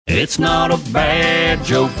It's not a bad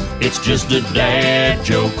joke, it's just a dad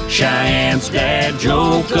joke. Cheyenne's dad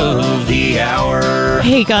joke of the hour.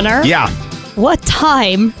 Hey, Gunnar. Yeah. What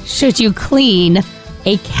time should you clean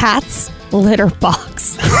a cat's litter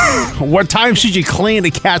box? What time should you clean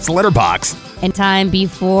a cat's litter box? And time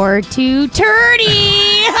before 2:30.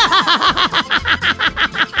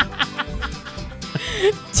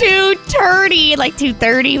 2:30, like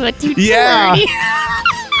 2:30, but 2:30. Yeah.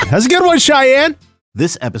 That's a good one, Cheyenne.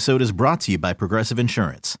 This episode is brought to you by Progressive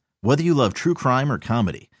Insurance. Whether you love true crime or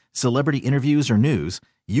comedy, celebrity interviews or news,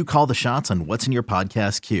 you call the shots on what's in your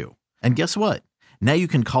podcast queue. And guess what? Now you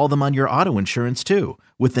can call them on your auto insurance too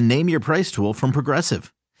with the Name Your Price tool from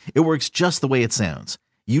Progressive. It works just the way it sounds.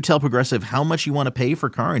 You tell Progressive how much you want to pay for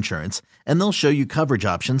car insurance, and they'll show you coverage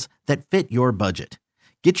options that fit your budget.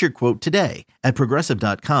 Get your quote today at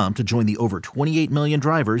Progressive.com to join the over 28 million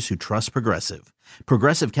drivers who trust Progressive.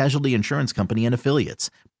 Progressive Casualty Insurance Company and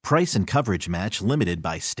Affiliates. Price and coverage match limited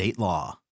by state law.